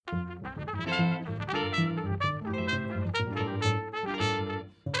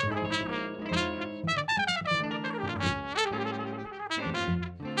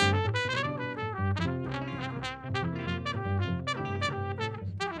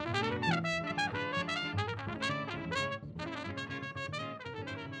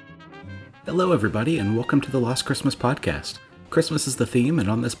Hello, everybody, and welcome to the Lost Christmas Podcast. Christmas is the theme, and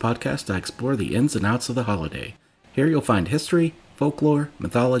on this podcast, I explore the ins and outs of the holiday. Here you'll find history, folklore,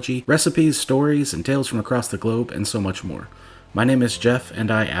 mythology, recipes, stories, and tales from across the globe, and so much more. My name is Jeff,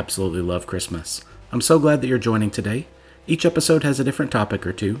 and I absolutely love Christmas. I'm so glad that you're joining today. Each episode has a different topic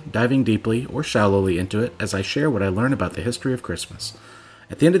or two, diving deeply or shallowly into it as I share what I learn about the history of Christmas.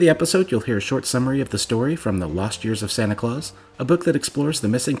 At the end of the episode, you'll hear a short summary of the story from The Lost Years of Santa Claus, a book that explores the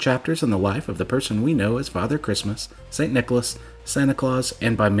missing chapters in the life of the person we know as Father Christmas, St. Nicholas, Santa Claus,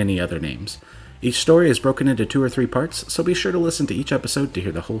 and by many other names. Each story is broken into 2 or 3 parts, so be sure to listen to each episode to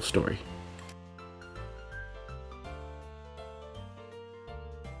hear the whole story.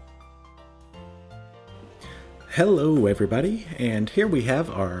 Hello, everybody, and here we have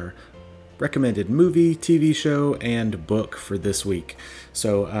our recommended movie, TV show, and book for this week.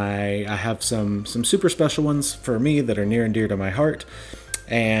 So I have some super special ones for me that are near and dear to my heart.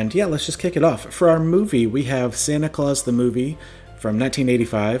 And yeah, let's just kick it off. For our movie, we have Santa Claus the movie from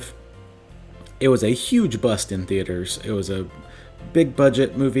 1985. It was a huge bust in theaters. It was a big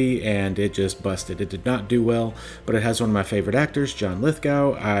budget movie and it just busted. It did not do well, but it has one of my favorite actors, John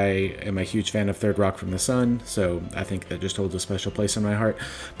Lithgow. I am a huge fan of Third Rock from the Sun, so I think that just holds a special place in my heart.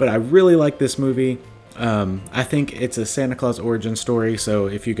 But I really like this movie. I think it's a Santa Claus origin story, so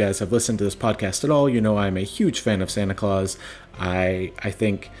if you guys have listened to this podcast at all, you know I'm a huge fan of Santa Claus. I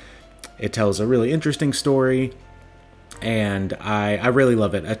think it tells a really interesting story, and I really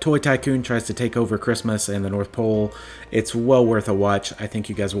love it. A toy tycoon tries to take over Christmas and the North Pole. It's well worth a watch. I think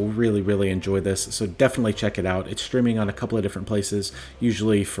you guys will really enjoy this, so definitely check it out. It's streaming on a couple of different places.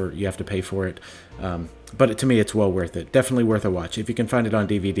 Usually you have to pay for it, but to me it's well worth it. Definitely worth a watch. If you can find it on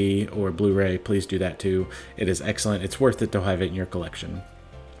DVD or Blu-ray, please do that too. It is excellent. It's worth it to have it in your collection.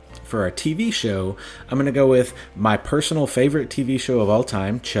 For our TV show, I'm going to go with my personal favorite TV show of all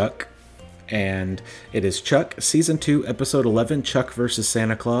time, Chuck. And it is Chuck, Season 2, Episode 11, Chuck vs.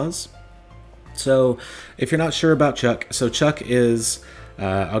 Santa Claus. So, if you're not sure about Chuck, so Chuck is,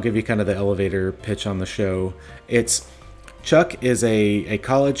 I'll give you kind of the elevator pitch on the show. Chuck is a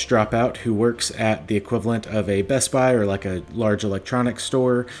college dropout who works at the equivalent of a Best Buy or like a large electronics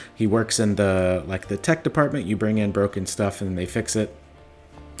store. He works in the tech department. You bring in broken stuff and they fix it.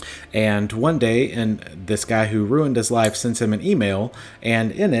 And one day, this guy who ruined his life sends him an email,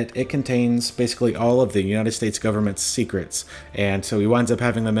 and in it contains basically all of the United States government's secrets. And so he winds up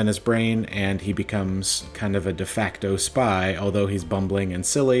having them in his brain, and he becomes kind of a de facto spy, although he's bumbling and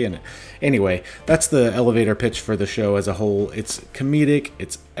silly. And anyway, that's the elevator pitch for the show as a whole. It's comedic,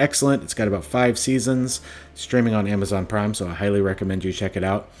 it's excellent, it's got about 5 seasons, streaming on Amazon Prime, so I highly recommend you check it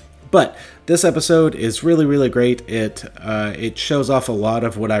out. But this episode is really great. It shows off a lot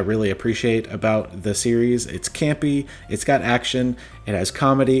of what I really appreciate about the series. It's campy, it's got action, it has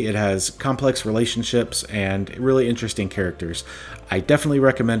comedy, it has complex relationships, and really interesting characters. I definitely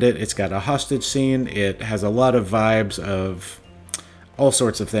recommend it. It's got a hostage scene. It has a lot of vibes of all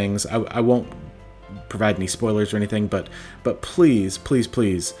sorts of things. I won't provide any spoilers or anything, but please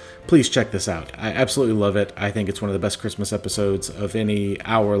check this out. I absolutely love it. I think it's one of the best Christmas episodes of any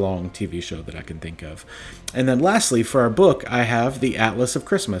hour-long TV show that I can think of. And then lastly, for our book, I have The Atlas of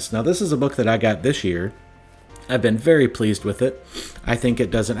Christmas. Now, this is a book that I got this year. I've been very pleased with it. I think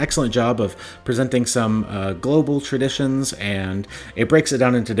it does an excellent job of presenting some global traditions, and it breaks it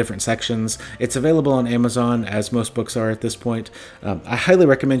down into different sections. It's available on Amazon, as most books are at this point. I highly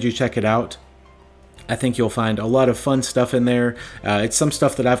recommend you check it out. I think you'll find a lot of fun stuff in there. It's some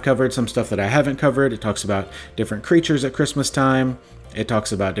stuff that I've covered, some stuff that I haven't covered. It talks about different creatures at Christmas time. It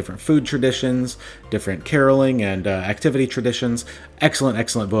talks about different food traditions, different caroling and activity traditions.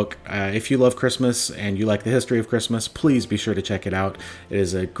 Excellent book. If you love Christmas and you like the history of Christmas, please be sure to check it out. It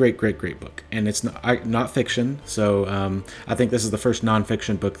is a great book. And it's not fiction, so I think this is the first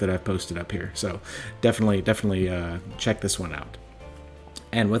nonfiction book that I've posted up here. So definitely check this one out.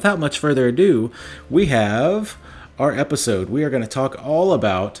 And without much further ado, we have our episode. We are going to talk all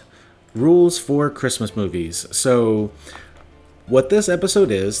about rules for Christmas movies. So what this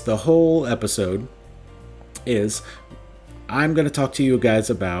episode is, the whole episode is, I'm going to talk to you guys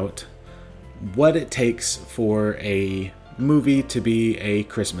about what it takes for a movie to be a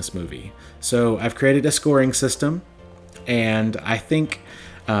Christmas movie. So I've created a scoring system, and I think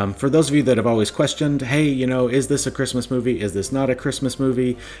for those of you that have always questioned, hey, is this a Christmas movie? Is this not a Christmas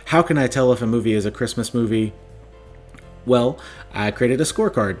movie? How can I tell if a movie is a Christmas movie? Well, I created a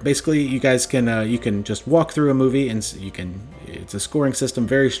scorecard. Basically, you guys can you can just walk through a movie, and it's a scoring system,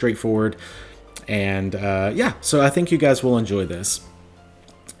 very straightforward. And so I think you guys will enjoy this.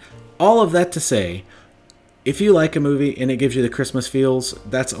 All of that to say, if you like a movie and it gives you the Christmas feels,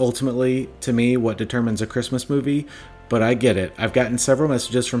 that's ultimately, to me, what determines a Christmas movie. But I get it. I've gotten several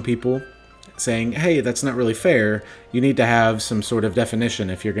messages from people saying, hey, that's not really fair. You need to have some sort of definition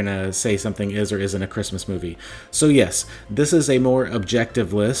if you're going to say something is or isn't a Christmas movie. So yes, this is a more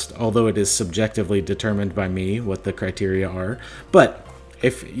objective list, although it is subjectively determined by me what the criteria are. But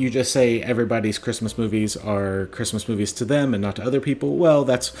if you just say everybody's Christmas movies are Christmas movies to them and not to other people, well,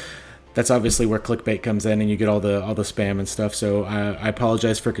 that's obviously where clickbait comes in and you get all the spam and stuff. So I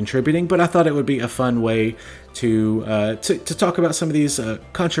apologize for contributing, but I thought it would be a fun way to talk about some of these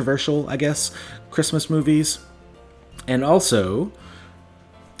controversial, I guess, Christmas movies. And also,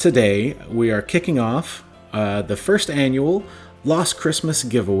 today we are kicking off the first annual Lost Christmas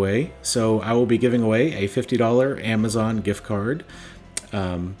giveaway. So I will be giving away a $50 Amazon gift card.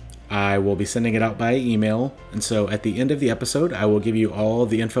 I will be sending it out by email, and so at the end of the episode, I will give you all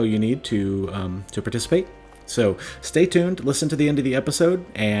the info you need to participate. So stay tuned, listen to the end of the episode,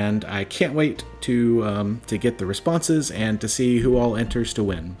 and I can't wait to get the responses and to see who all enters to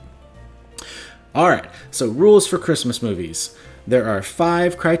win. All right, so rules for Christmas movies. There are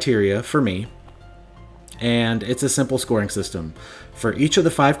 5 criteria for me, and it's a simple scoring system. For each of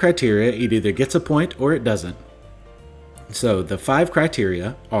the 5 criteria, it either gets a point or it doesn't. So the 5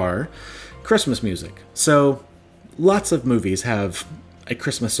 criteria are Christmas music. So lots of movies have a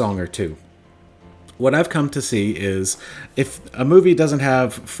Christmas song or two. What I've come to see is if a movie doesn't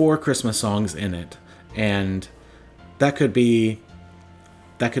have 4 Christmas songs in it, and that could be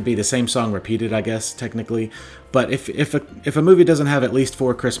the same song repeated, I guess, technically. But if a movie doesn't have at least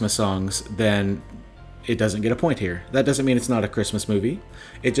 4 Christmas songs, then it doesn't get a point here. That doesn't mean it's not a Christmas movie.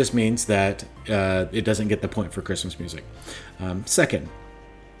 It just means that it doesn't get the point for Christmas music. Second,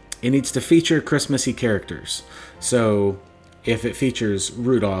 it needs to feature Christmassy characters. So if it features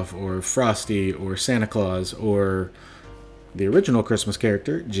Rudolph or Frosty or Santa Claus or the original Christmas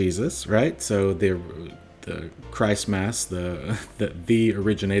character, Jesus, right? So the Christ Mass, the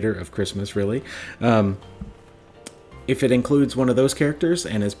originator of Christmas, really. If it includes one of those characters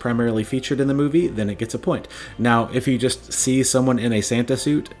and is primarily featured in the movie, then it gets a point. Now, if you just see someone in a Santa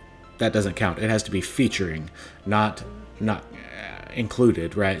suit, that doesn't count. It has to be featuring, not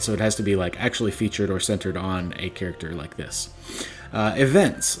included, right? So it has to be like actually featured or centered on a character like this.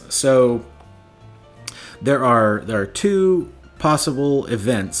 Events. So there are 2 possible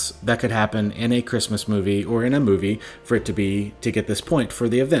events that could happen in a Christmas movie or in a movie for it to get this point for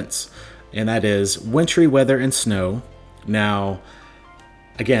the events. And that is wintry weather and snow. Now,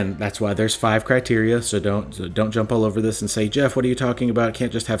 again, that's why there's 5 criteria, so don't jump all over this and say, Jeff, what are you talking about? It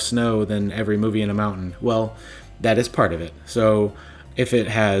can't just have snow, then every movie in a mountain. Well, that is part of it. So if it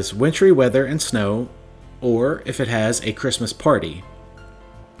has wintry weather and snow, or if it has a Christmas party.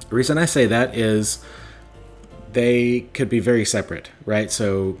 The reason I say that is they could be very separate, right?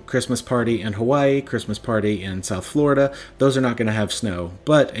 So Christmas party in Hawaii, Christmas party in South Florida, those are not going to have snow.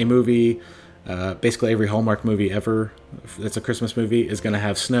 But a movie, basically every Hallmark movie ever that's a Christmas movie is going to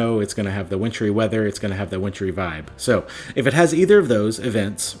have snow, it's going to have the wintry weather, it's going to have the wintry vibe. So if it has either of those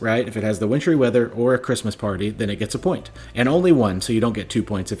events, right, if it has the wintry weather or a Christmas party, then it gets a point. And only one, so you don't get 2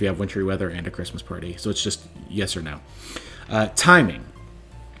 points if you have wintry weather and a Christmas party. So it's just yes or no. Timing.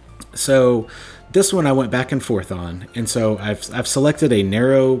 So this one I went back and forth on, and so I've selected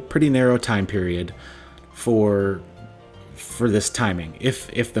a pretty narrow time period for this timing.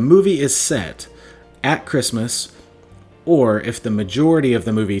 If the movie is set at Christmas, or if the majority of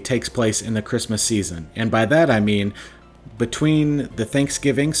the movie takes place in the Christmas season, and by that I mean between the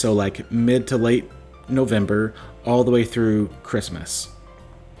Thanksgiving, so like mid to late November, all the way through Christmas.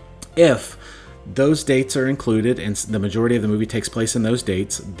 If those dates are included and the majority of the movie takes place in those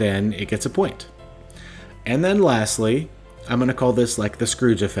dates, then it gets a point. And then lastly, I'm going to call this like the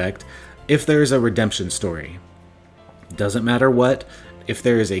Scrooge effect, if there's a redemption story. Doesn't matter what, if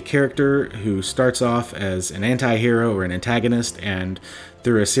there is a character who starts off as an anti-hero or an antagonist and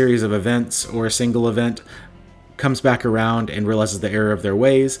through a series of events or a single event comes back around and realizes the error of their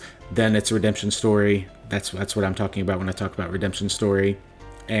ways, then it's a redemption story. That's what I'm talking about when I talk about redemption story,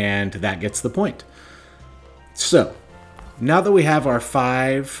 and that gets the point. So, now that we have our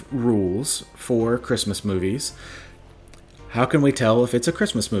 5 rules for Christmas movies, how can we tell if it's a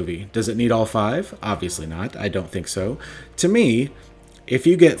Christmas movie? Does it need all 5? Obviously not. I don't think so. To me, if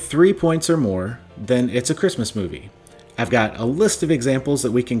you get 3 points or more, then it's a Christmas movie. I've got a list of examples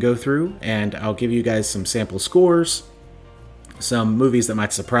that we can go through, and I'll give you guys some sample scores, some movies that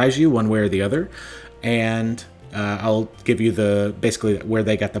might surprise you one way or the other, and I'll give you basically where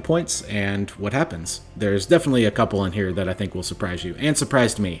they got the points and what happens. There's definitely a couple in here that I think will surprise you, and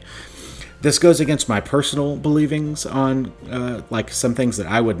surprised me. This goes against my personal believings on like some things that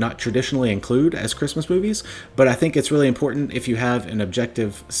I would not traditionally include as Christmas movies, but I think it's really important if you have an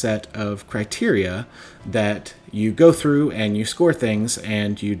objective set of criteria that you go through and you score things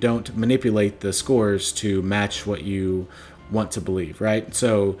and you don't manipulate the scores to match what you want to believe, right?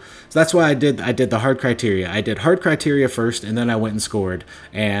 So that's why I did the hard criteria. I did hard criteria first, and then I went and scored,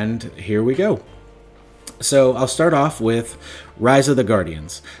 and here we go. So I'll start off with Rise of the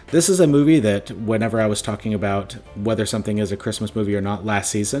Guardians. This is a movie that whenever I was talking about whether something is a Christmas movie or not last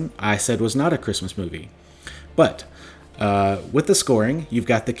season, I said was not a Christmas movie. But with the scoring, you've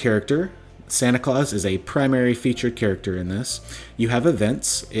got the character. Santa Claus is a primary featured character in this. You have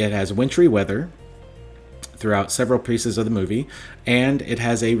events. It has wintry weather throughout several pieces of the movie, and it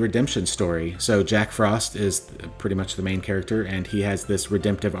has a redemption story. So Jack Frost is pretty much the main character, and he has this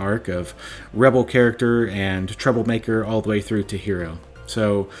redemptive arc of rebel character and troublemaker all the way through to hero.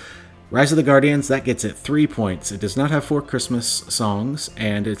 So Rise of the Guardians, that gets it 3 points. It does not have 4 Christmas songs,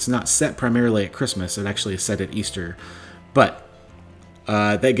 and it's not set primarily at Christmas. It actually is set at Easter. But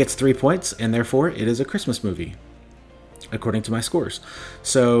that gets 3 points, and therefore it is a Christmas movie, according to my scores.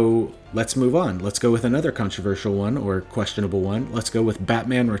 So let's move on. Let's go with another controversial one or questionable one. Let's go with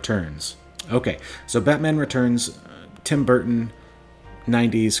Batman Returns. Okay, so Batman Returns, Tim Burton,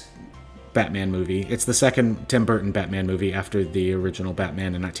 90s Batman movie. It's the second Tim Burton Batman movie after the original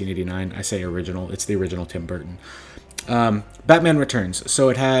Batman in 1989. I say original, it's the original Tim Burton. Batman Returns. So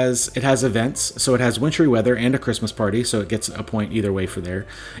it has events. So it has wintry weather and a Christmas party, so it gets a point either way for there.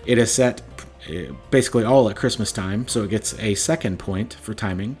 It is set basically all at Christmas time, so it gets a second point for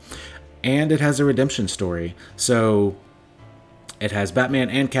timing. And it has a redemption story. So it has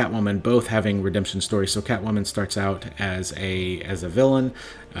Batman and Catwoman both having redemption stories. So Catwoman starts out as a villain,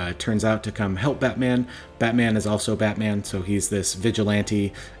 turns out to come help Batman. Batman is also Batman, so he's this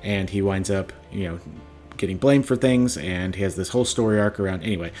vigilante, and he winds up, getting blamed for things, and he has this whole story arc around.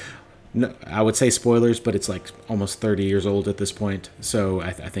 Anyway, no, I would say spoilers, but it's like almost 30 years old at this point, so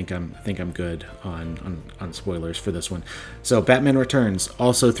I think I'm good on spoilers for this one. So Batman Returns,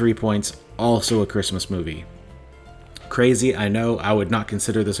 also 3 points, also a Christmas movie. Crazy, I know. I would not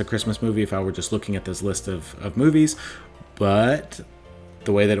consider this a Christmas movie if I were just looking at this list of movies, but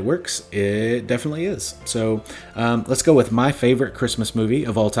the way that it works, it definitely is. So let's go with my favorite Christmas movie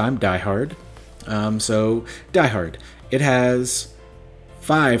of all time, Die Hard. So Die Hard, it has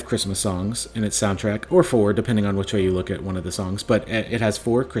 5 Christmas songs in its soundtrack, or 4, depending on which way you look at one of the songs, but it has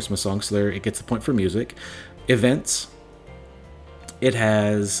 4 Christmas songs, so there it gets the point for music. Events, it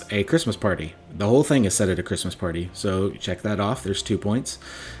has a Christmas party. The whole thing is set at a Christmas party, so check that off. There's 2 points.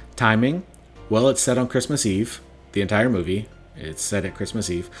 Timing, well, it's set on Christmas Eve. The entire movie, it's set at Christmas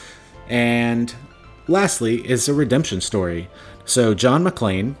Eve. And lastly is a redemption story. So John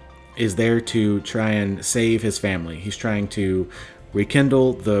McClane is there to try and save his family. He's trying to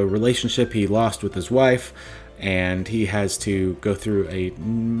rekindle the relationship he lost with his wife, and he has to go through a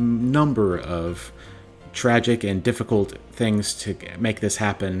number of tragic and difficult things to make this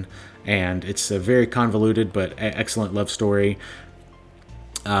happen, and it's a very convoluted but excellent love story.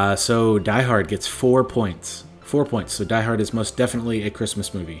 So Die Hard gets 4 points. 4 points. So Die Hard is most definitely a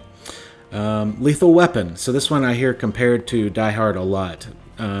Christmas movie. Lethal Weapon. So this one I hear compared to Die Hard a lot.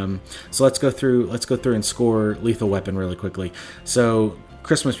 So let's go through and score Lethal Weapon really quickly. So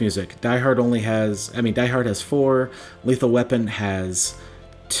Christmas music. Die Hard has 4. Lethal Weapon has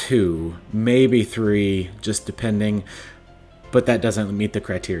 2, maybe 3, just depending. But that doesn't meet the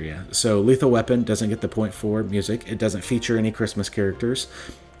criteria. So Lethal Weapon doesn't get the point for music. It doesn't feature any Christmas characters.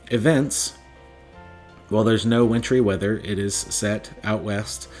 Events, well, there's no wintry weather. It is set out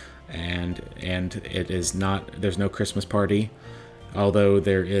west, and it is not. There's no Christmas party, although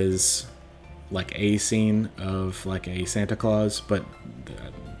there is like a scene of like a Santa Claus, but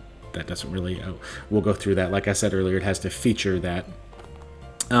that doesn't really. We'll go through that. Like I said earlier, it has to feature that.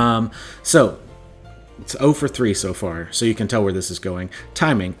 So it's 0 for 3 so far, so you can tell where this is going.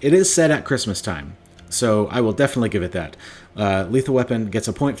 Timing, it is set at Christmas time, so I will definitely give it that. Lethal Weapon gets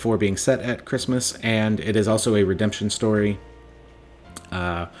a point for being set at Christmas, and it is also a redemption story.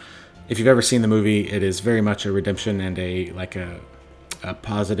 If you've ever seen the movie, it is very much a redemption and a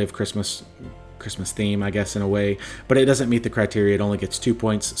positive Christmas theme, I guess, in a way, but it doesn't meet the criteria. It only gets 2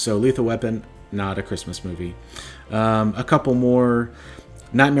 points, so Lethal Weapon, not a Christmas movie. A couple more.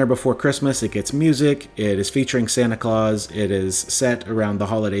 Nightmare Before Christmas, it gets music, it is featuring Santa Claus, it is set around the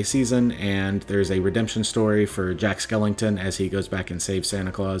holiday season, and there's a redemption story for Jack Skellington as he goes back and saves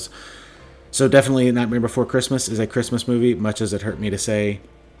Santa Claus. So definitely Nightmare Before Christmas is a Christmas movie, much as it hurt me to say.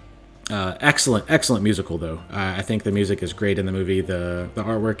 Excellent musical though. I think the music is great in the movie. The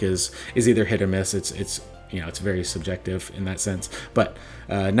artwork is either hit or miss. It's it's very subjective in that sense. But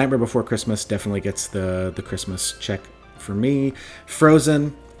Nightmare Before Christmas definitely gets the Christmas check for me.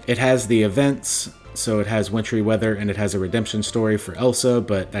 Frozen, it has the events, so it has wintry weather and it has a redemption story for Elsa,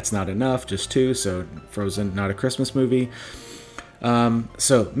 but that's not enough, just two. So Frozen, not a Christmas movie.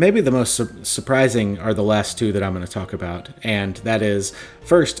 So maybe the most surprising are the last two that I'm going to talk about, and that is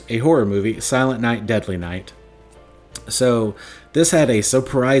first a horror movie, Silent Night, Deadly Night. So this had a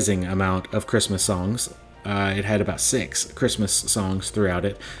surprising amount of Christmas songs. It had about 6 Christmas songs throughout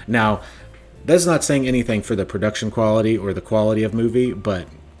it. Now, that's not saying anything for the production quality or the quality of movie, but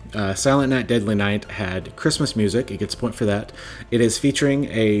Silent Night, Deadly Night had Christmas music. It gets a point for that. It is featuring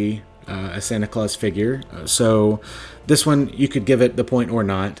a Santa Claus figure. So this one, you could give it the point or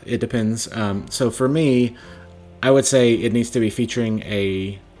not. It depends. So for me, I would say it needs to be featuring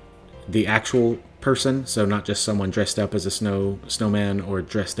the actual person. So not just someone dressed up as a snowman or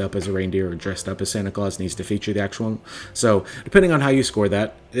dressed up as a reindeer or dressed up as Santa Claus. Needs to feature the actual one. So depending on how you score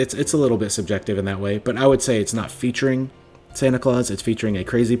that, it's a little bit subjective in that way. But I would say it's not featuring Santa Claus. It's featuring a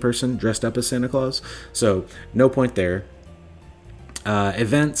crazy person dressed up as Santa Claus. So no point there.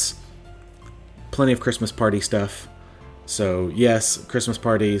 Events. Plenty of Christmas party stuff. So yes, Christmas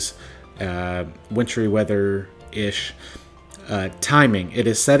parties, wintry weather-ish. Timing, it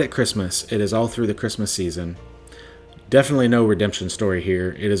is set at Christmas. It is all through the Christmas season. Definitely no redemption story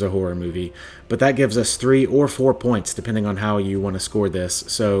here. It is a horror movie. But that gives us 3 or 4 points, depending on how you want to score this.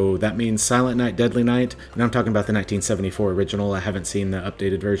 So that means Silent Night, Deadly Night. And I'm talking about the 1974 original. I haven't seen the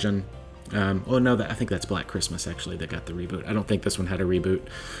updated version. I think that's Black Christmas, actually, that got the reboot. I don't think this one had a reboot.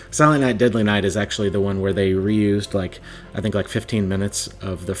 Silent Night, Deadly Night is actually the one where they reused, I think 15 minutes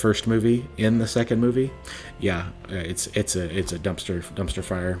of the first movie in the second movie. Yeah, it's a dumpster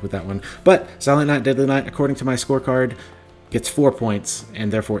fire with that one. But Silent Night, Deadly Night, according to my scorecard, gets 4 points,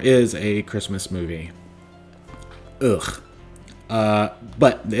 and therefore is a Christmas movie. Ugh.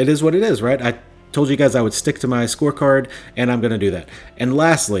 But it is what it is, right? I told you guys I would stick to my scorecard, and I'm going to do that. And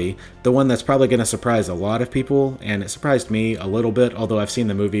lastly, the one that's probably going to surprise a lot of people, and it surprised me a little bit, although I've seen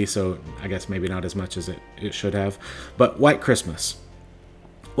the movie, so I guess maybe not as much as it should have, but White Christmas.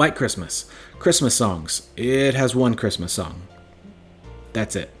 White Christmas. Christmas songs. It has one Christmas song.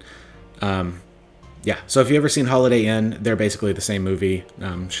 That's it. Yeah, so if you've ever seen Holiday Inn, they're basically the same movie,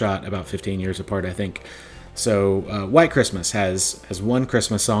 shot about 15 years apart, I think. So White Christmas has one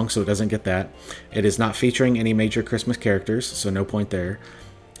Christmas song, so it doesn't get that. It is not featuring any major Christmas characters, so no point there.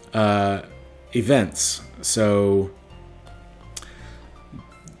 Events. So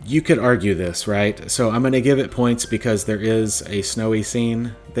you could argue this, right? So I'm going to give it points because there is a snowy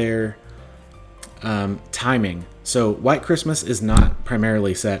scene there. Timing. So White Christmas is not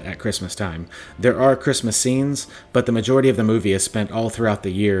primarily set at Christmas time. There are Christmas scenes, but the majority of the movie is spent all throughout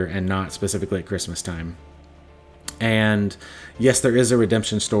the year and not specifically at Christmas time. And yes, there is a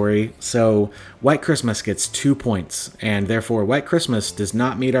redemption story. So White Christmas gets 2 points, and therefore White Christmas does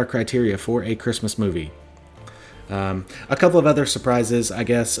not meet our criteria for a Christmas movie. A couple of other surprises, I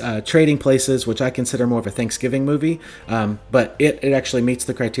guess. Trading Places, which I consider more of a Thanksgiving movie, but it actually meets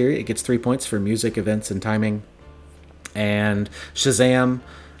the criteria. It gets 3 points for music, events, and timing. And Shazam,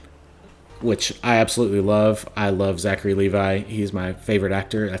 which I absolutely love. I love Zachary Levi. He's my favorite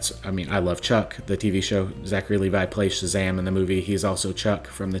actor. I love Chuck, the TV show. Zachary Levi plays Shazam in the movie. He's also Chuck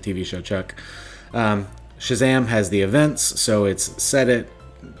from the TV show Chuck. Shazam has the events, so it's set at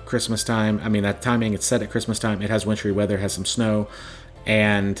Christmas time. That timing, it's set at Christmas time. It has wintry weather, has some snow,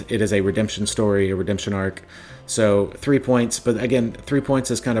 and it is a redemption story, a redemption arc. So 3 points, but again, 3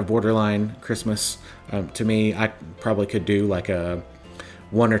 points is kind of borderline Christmas. To me, I probably could do like a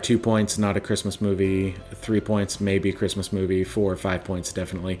 1 or 2 points, not a Christmas movie. 3 points, maybe a Christmas movie. 4 or 5 points,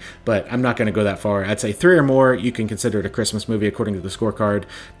 definitely. But I'm not going to go that far. I'd say 3 or more, you can consider it a Christmas movie according to the scorecard.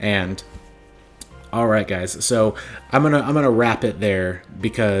 And all right, guys. So I'm gonna wrap it there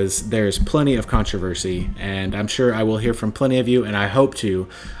because there's plenty of controversy, and I'm sure I will hear from plenty of you, and I hope to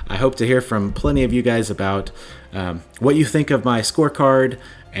hear from plenty of you guys about what you think of my scorecard.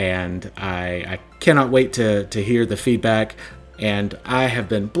 And I cannot wait to hear the feedback. And I have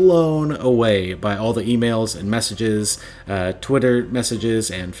been blown away by all the emails and messages, Twitter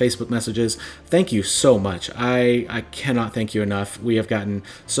messages and Facebook messages. Thank you so much. I cannot thank you enough. We have gotten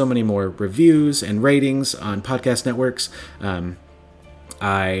so many more reviews and ratings on podcast networks.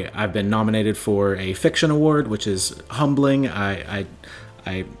 I've been nominated for a fiction award, which is humbling. I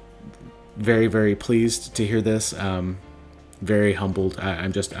very, very pleased to hear this. very humbled. I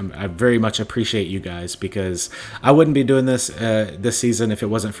very much appreciate you guys, because I wouldn't be doing this this season if it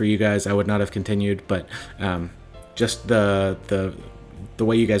wasn't for you guys. I would not have continued. But just the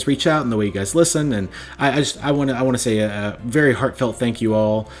way you guys reach out and the way you guys listen, and I want to say a very heartfelt thank you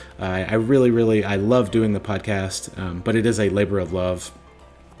all. I really I love doing the podcast, but it is a labor of love.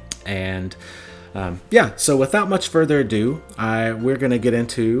 And so without much further ado, we're going to get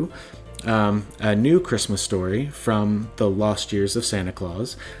into a new Christmas story from the Lost Years of Santa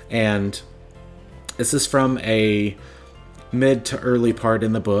Claus. And this is from a mid to early part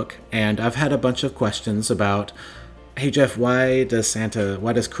in the book. And I've had a bunch of questions about, hey Jeff, why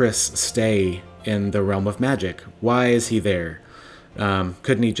does Chris stay in the realm of magic? Why is he there?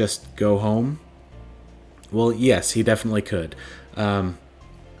 Couldn't he just go home? Well, yes, he definitely could.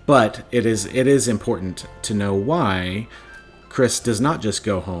 But it is important to know why Chris does not just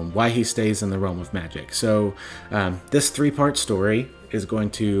go home, why he stays in the realm of magic. So this 3-part story is going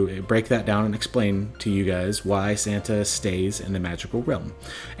to break that down and explain to you guys why Santa stays in the magical realm.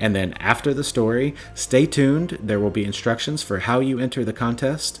 And then after the story, stay tuned. There will be instructions for how you enter the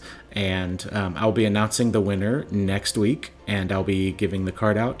contest, and I'll be announcing the winner next week, and I'll be giving the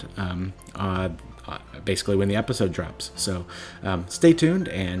card out basically when the episode drops. So stay tuned,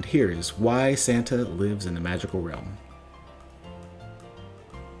 and here is why Santa lives in the magical realm.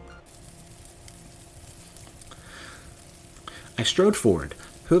 I strode forward,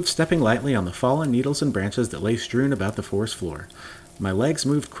 hooves stepping lightly on the fallen needles and branches that lay strewn about the forest floor. My legs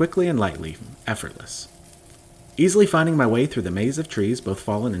moved quickly and lightly, effortless. Easily finding my way through the maze of trees, both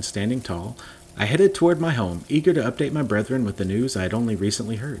fallen and standing tall, I headed toward my home, eager to update my brethren with the news I had only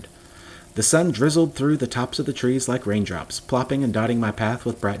recently heard. The sun drizzled through the tops of the trees like raindrops, plopping and dotting my path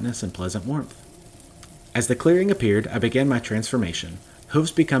with brightness and pleasant warmth. As the clearing appeared, I began my transformation,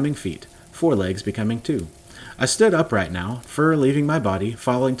 hooves becoming feet, forelegs becoming 2. I stood upright now, fur leaving my body,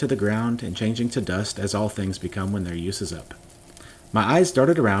 falling to the ground and changing to dust as all things become when their use is up. My eyes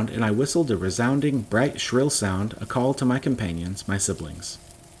darted around, and I whistled a resounding, bright, shrill sound, a call to my companions, my siblings.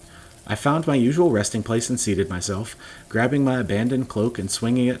 I found my usual resting place and seated myself, grabbing my abandoned cloak and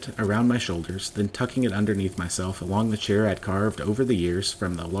swinging it around my shoulders, then tucking it underneath myself along the chair I'd carved over the years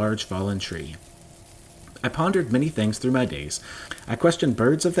from the large fallen tree. I pondered many things through my days. I questioned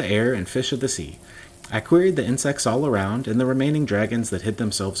birds of the air and fish of the sea. I queried the insects all around and the remaining dragons that hid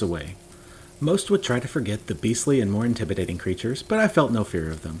themselves away. Most would try to forget the beastly and more intimidating creatures, but I felt no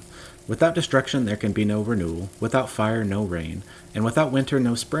fear of them. Without destruction there can be no renewal, without fire no rain, and without winter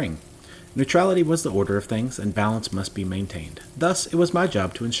no spring. Neutrality was the order of things, and balance must be maintained. Thus, it was my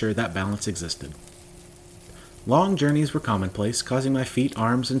job to ensure that balance existed. Long journeys were commonplace, causing my feet,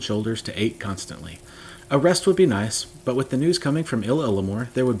 arms, and shoulders to ache constantly. A rest would be nice, but with the news coming from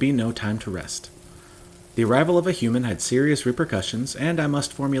Illamore, there would be no time to rest. The arrival of a human had serious repercussions, and I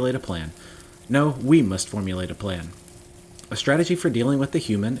must formulate a plan. No, we must formulate a plan. A strategy for dealing with the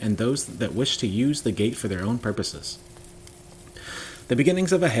human and those that wish to use the gate for their own purposes. The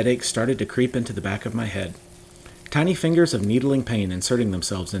beginnings of a headache started to creep into the back of my head. Tiny fingers of needling pain inserting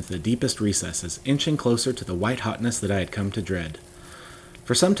themselves into the deepest recesses, inching closer to the white hotness that I had come to dread.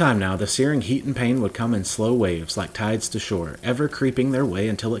 For some time now, the searing heat and pain would come in slow waves like tides to shore, ever creeping their way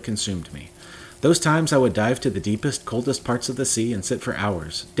until it consumed me. Those times I would dive to the deepest, coldest parts of the sea and sit for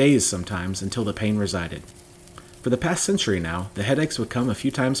hours, days sometimes, until the pain resided. For the past century now, the headaches would come a few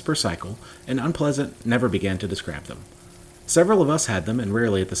times per cycle, and unpleasant never began to describe them. Several of us had them, and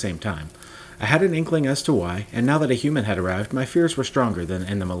rarely at the same time. I had an inkling as to why, and now that a human had arrived, my fears were stronger than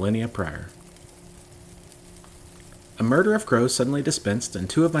in the millennia prior. A murder of crows suddenly dispensed, and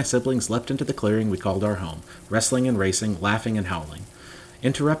 2 of my siblings leapt into the clearing we called our home, wrestling and racing, laughing and howling.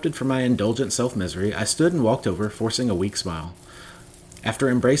 Interrupted from my indulgent self-misery, I stood and walked over, forcing a weak smile. After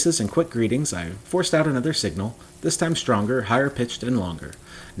embraces and quick greetings, I forced out another signal, this time stronger, higher-pitched, and longer.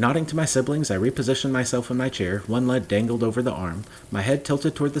 Nodding to my siblings, I repositioned myself in my chair, one leg dangled over the arm, my head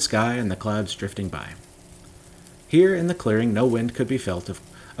tilted toward the sky and the clouds drifting by. Here in the clearing, no wind could be felt.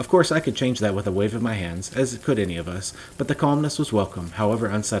 Of course, I could change that with a wave of my hands, as could any of us, but the calmness was welcome, however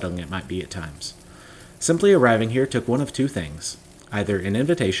unsettling it might be at times. Simply arriving here took one of 2 things. Either an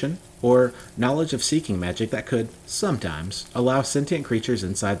invitation, or knowledge of seeking magic that could, sometimes, allow sentient creatures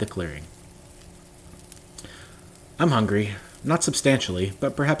inside the clearing. I'm hungry, not substantially,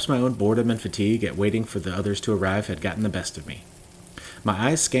 but perhaps my own boredom and fatigue at waiting for the others to arrive had gotten the best of me. My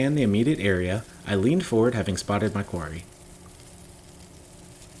eyes scanned the immediate area. I leaned forward, having spotted my quarry.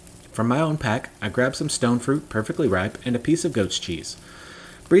 From my own pack, I grabbed some stone fruit, perfectly ripe, and a piece of goat's cheese.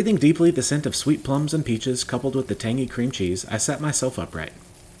 Breathing deeply the scent of sweet plums and peaches coupled with the tangy cream cheese, I sat myself upright.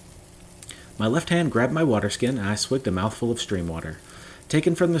 My left hand grabbed my water skin and I swigged a mouthful of stream water.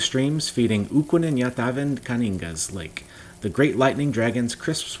 Taken from the streams feeding Ukunin Kaninga's lake. The great lightning dragon's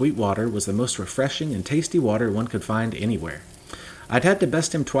crisp sweet water was the most refreshing and tasty water one could find anywhere. I'd had to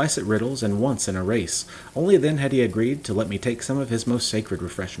best him twice at riddles and once in a race. Only then had he agreed to let me take some of his most sacred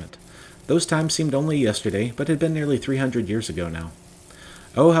refreshment. Those times seemed only yesterday, but had been nearly 300 years ago now.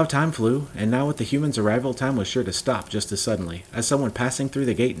 Oh, how time flew, and now with the humans' arrival, time was sure to stop just as suddenly, as someone passing through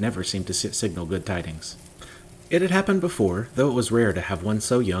the gate never seemed to signal good tidings. It had happened before, though it was rare to have one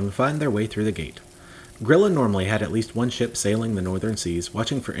so young find their way through the gate. Grilla normally had at least one ship sailing the northern seas,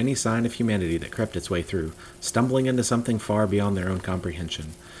 watching for any sign of humanity that crept its way through, stumbling into something far beyond their own comprehension.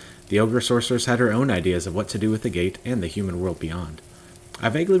 The ogre sorceress had her own ideas of what to do with the gate and the human world beyond. I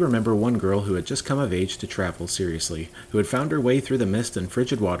vaguely remember one girl who had just come of age to travel seriously, who had found her way through the mist and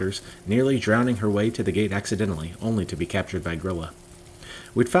frigid waters, nearly drowning her way to the gate accidentally, only to be captured by Grilla.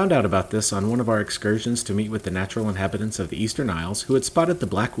 We'd found out about this on one of our excursions to meet with the natural inhabitants of the Eastern Isles, who had spotted the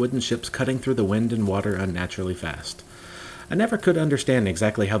black wooden ships cutting through the wind and water unnaturally fast. I never could understand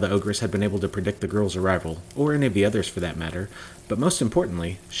exactly how the ogress had been able to predict the girl's arrival, or any of the others for that matter, but most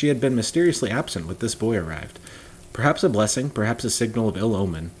importantly, she had been mysteriously absent when this boy arrived. Perhaps a blessing, perhaps a signal of ill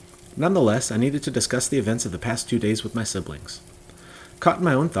omen. Nonetheless, I needed to discuss the events of the past 2 days with my siblings. Caught in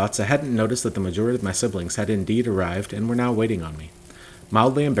my own thoughts, I hadn't noticed that the majority of my siblings had indeed arrived and were now waiting on me.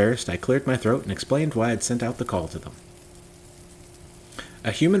 Mildly embarrassed, I cleared my throat and explained why I'd sent out the call to them.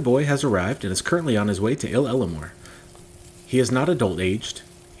 A human boy has arrived and is currently on his way to Il Elamor. He is not adult-aged,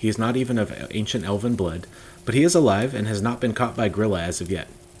 he is not even of ancient elven blood, but he is alive and has not been caught by Grilla as of yet.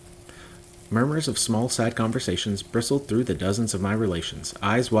 Murmurs of small side conversations bristled through the dozens of my relations,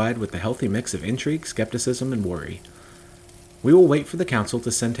 eyes wide with the healthy mix of intrigue, skepticism, and worry. We will wait for the council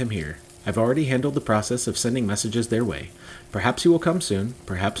to send him here. I've already handled the process of sending messages their way. Perhaps he will come soon,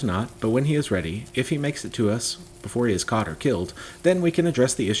 perhaps not, but when he is ready, if he makes it to us before he is caught or killed, then we can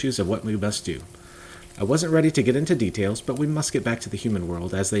address the issues of what we must do. I wasn't ready to get into details, but we must get back to the human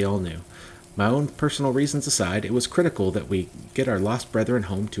world, as they all knew. My own personal reasons aside, it was critical that we get our lost brethren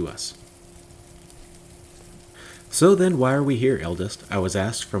home to us. So then, why are we here, eldest? I was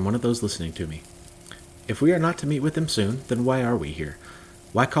asked from one of those listening to me. If we are not to meet with him soon, then why are we here?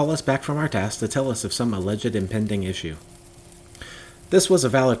 Why call us back from our task to tell us of some alleged impending issue? This was a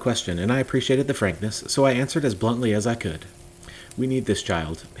valid question, and I appreciated the frankness, so I answered as bluntly as I could. We need this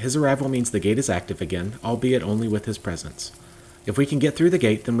child. His arrival means the gate is active again, albeit only with his presence. If we can get through the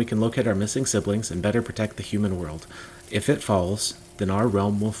gate, then we can locate our missing siblings and better protect the human world. If it falls, then our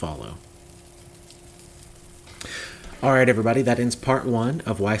realm will follow. Alright everybody, that ends part 1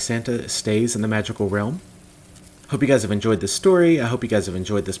 of Why Santa Stays in the Magical Realm. Hope you guys have enjoyed this story. I hope you guys have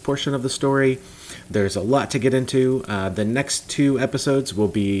enjoyed this portion of the story. There's a lot to get into. The next 2 episodes will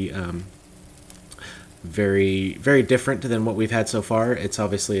be very, very different than what we've had so far. It's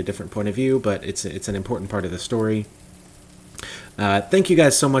obviously a different point of view, but it's an important part of the story. Thank you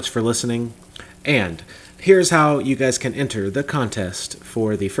guys so much for listening. And here's how you guys can enter the contest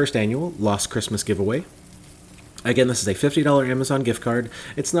for the first annual Lost Christmas giveaway. Again, this is a $50 Amazon gift card.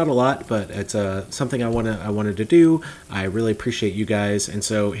 It's not a lot, but it's something I wanted to do. I really appreciate you guys, and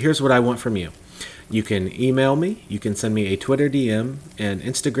so here's what I want from you. You can email me, you can send me a Twitter DM, an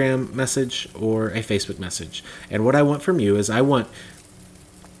Instagram message, or a Facebook message. And what I want from you is I want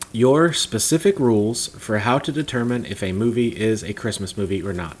your specific rules for how to determine if a movie is a Christmas movie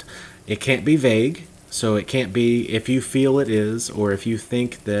or not. It can't be vague, so it can't be if you feel it is, or if you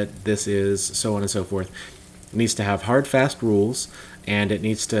think that this is, so on and so forth. It needs to have hard, fast rules, and it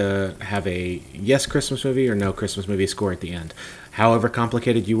needs to have a yes Christmas movie or no Christmas movie score at the end. However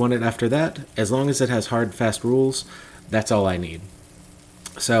complicated you want it after that, as long as it has hard, fast rules, that's all I need.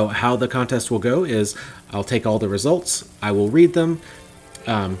 So how the contest will go is I'll take all the results, I will read them.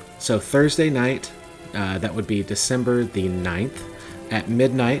 So Thursday night, that would be December the 9th, at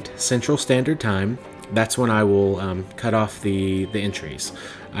midnight Central Standard Time, that's when I will cut off the entries.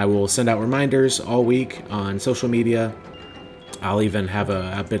 I will send out reminders all week on social media. I'll even have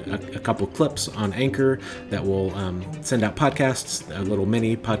a couple clips on Anchor that will send out podcasts, a little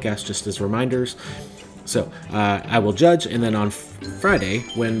mini podcast just as reminders. So I will judge, and then on Friday,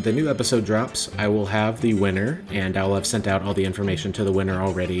 when the new episode drops, I will have the winner, and I'll have sent out all the information to the winner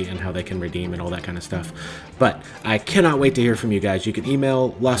already and how they can redeem and all that kind of stuff. But I cannot wait to hear from you guys. You can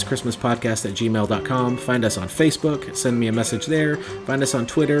email lostchristmaspodcast@gmail.com, find us on Facebook, send me a message there, find us on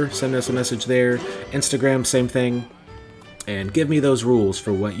Twitter, send us a message there, Instagram, same thing, and give me those rules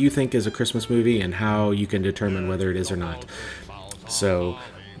for what you think is a Christmas movie and how you can determine whether it is or not. So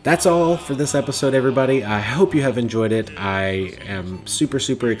That's all for this episode, everybody. I hope you have enjoyed it. I am super,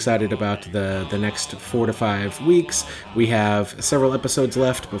 super excited about the next 4 to 5 weeks. We have several episodes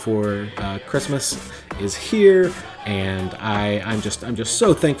left before Christmas is here, and I'm just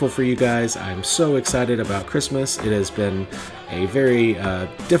so thankful for you guys. I'm so excited about Christmas. It has been a very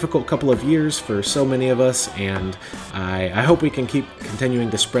difficult couple of years for so many of us, and I hope we can keep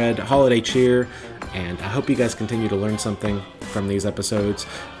continuing to spread holiday cheer, and I hope you guys continue to learn something from these episodes.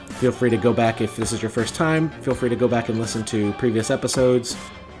 Feel free to go back if this is your first time. Feel free to go back and listen to previous episodes.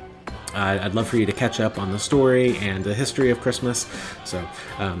 I'd love for you to catch up on the story and the history of Christmas. So,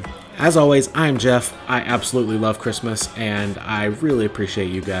 as always, I'm Jeff. I absolutely love Christmas, and I really appreciate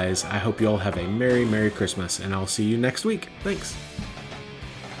you guys. I hope you all have a Merry, Merry Christmas, and I'll see you next week. Thanks.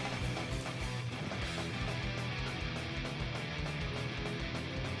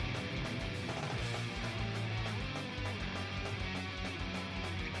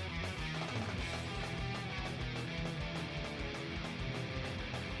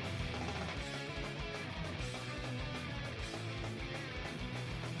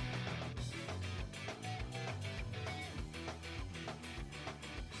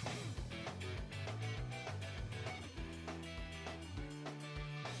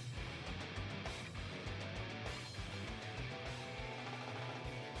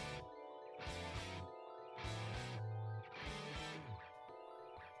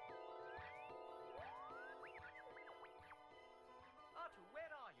 Artu, where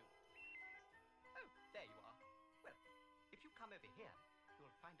are you? Oh, there you are. Well, if you come over here,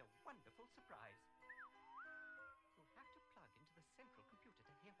 you'll find a wonderful surprise.